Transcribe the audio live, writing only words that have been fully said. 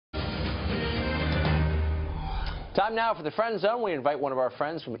Time now for the Friend Zone. We invite one of our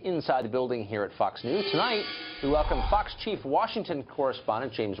friends from inside the building here at Fox News. Tonight, we welcome Fox Chief Washington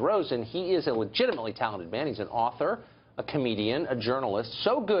correspondent James Rosen. He is a legitimately talented man. He's an author, a comedian, a journalist.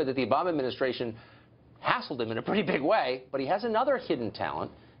 So good that the Obama administration hassled him in a pretty big way. But he has another hidden talent.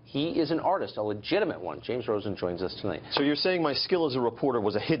 He is an artist, a legitimate one. James Rosen joins us tonight. So you're saying my skill as a reporter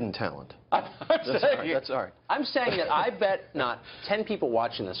was a hidden talent? That's all right. I'm saying that I bet not 10 people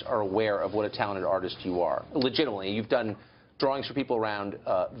watching this are aware of what a talented artist you are. Legitimately, you've done drawings for people around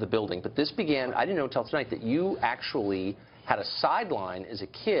the building. But this began, I didn't know until tonight, that you actually had a sideline as a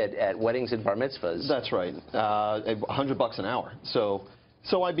kid at weddings and bar mitzvahs. That's right. $100 an hour.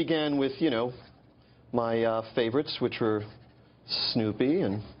 So I began with, you know, my favorites, which were Snoopy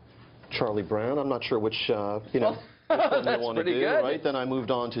and Charlie Brown. I'm not sure which, which one you want to do, good. right? Then I moved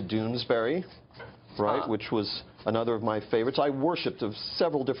on to Doonesbury, right, which was another of my favorites. I worshipped of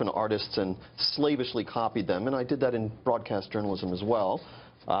several different artists and slavishly copied them, and I did that in broadcast journalism as well.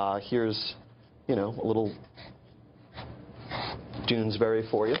 Here's, you know, a little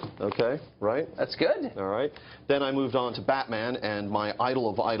Doonesbury for you, okay, right? That's good. All right. Then I moved on to Batman and my idol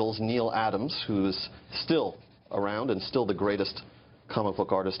of idols, Neil Adams, who's still around and still the greatest comic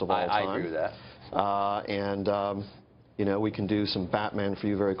book artist of all time. I agree with that. You know, we can do some Batman for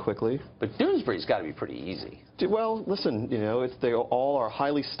you very quickly. But Doonesbury's got to be pretty easy. Well, listen, you know, they all are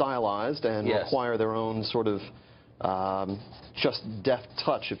highly stylized and require their own sort of just deft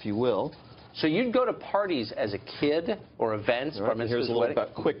touch, if you will. So you'd go to parties as a kid or events? Right. Here's a little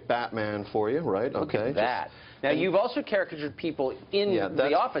quick Batman for you, right? Look at that. Now, you've also caricatured people in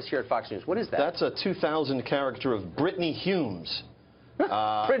the office here at Fox News. What is that? That's a 2000 caricature of Brittany Humes.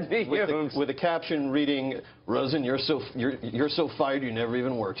 Brittany Humes. With a caption reading, "Rosen, you're so fired you never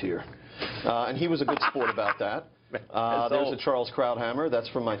even worked here." And he was a good sport about that. There's a Charles Krauthammer. That's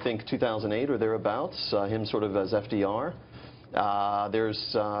from, I think, 2008 or thereabouts. Him sort of as FDR.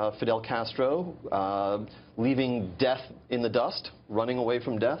 There's Fidel Castro leaving death in the dust, running away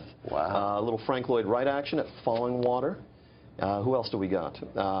from death. Wow. A little Frank Lloyd Wright action at Falling Water. Who else do we got?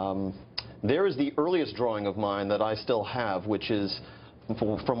 There is the earliest drawing of mine that I still have, which is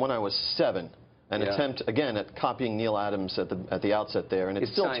from when I was 7. An attempt, again, at copying Neil Adams at the outset there, and it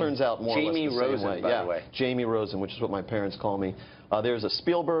still turns out more or less the same way. By the way. Jamie Rosen, which is what my parents call me. There's a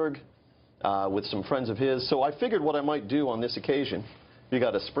Spielberg with some friends of his. So I figured what I might do on this occasion. You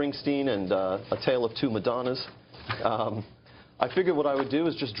got a Springsteen and A Tale of Two Madonnas. I figured what I would do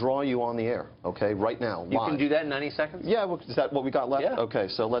is just draw you on the air, okay, right now, live. You can do that in 90 seconds? Yeah, well, is that what we got left? Yeah. Okay,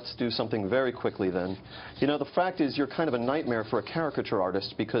 so let's do something very quickly then. You know, the fact is you're kind of a nightmare for a caricature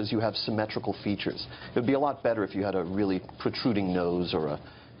artist because you have symmetrical features. It would be a lot better if you had a really protruding nose or a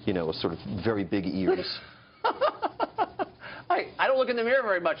sort of very big ears. I don't look in the mirror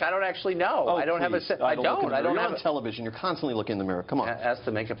very much. I don't actually know. Oh, I don't have a set. I don't. You're on television. You're constantly looking in the mirror. Come on. Ask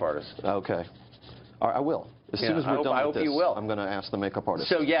the makeup artist. Okay. All right, I will. As soon as we're done with this, you will. I'm going to ask the makeup artist.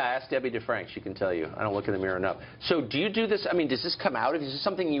 So, yeah, ask Debbie DeFrank. She can tell you. I don't look in the mirror enough. So do you do this? I mean, does this come out? Is this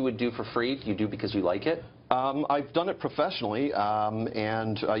something you would do for free? Do you do because you like it? I've done it professionally,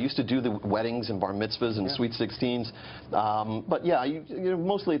 and I used to do the weddings and bar mitzvahs and sweet 16s. But, yeah,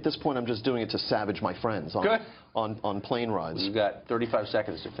 mostly at this point I'm just doing it to savage my friends on plane rides. You've got 35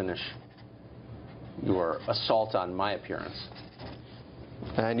 seconds to finish your assault on my appearance.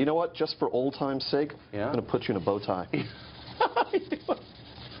 And you know what? Just for old time's sake, I'm going to put you in a bow tie.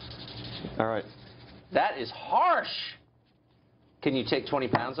 All right. That is harsh. Can you take 20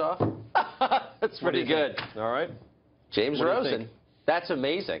 pounds off? That's pretty good. All right. James Rosen. That's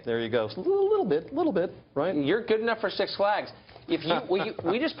amazing. There you go. A little bit, right? You're good enough for Six Flags. If you,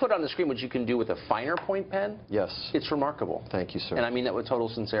 we just put on the screen what you can do with a finer point pen. Yes. It's remarkable. Thank you, sir. And I mean that with total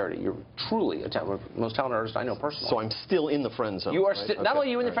sincerity. You're truly the most talented artist I know personally. So I'm still in the friend zone. You are not only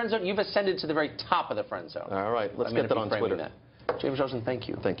are you in the friend zone, you've ascended to the very top of the friend zone. All right. Let's get that on Twitter. James Rosen, thank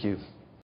you. Thank you.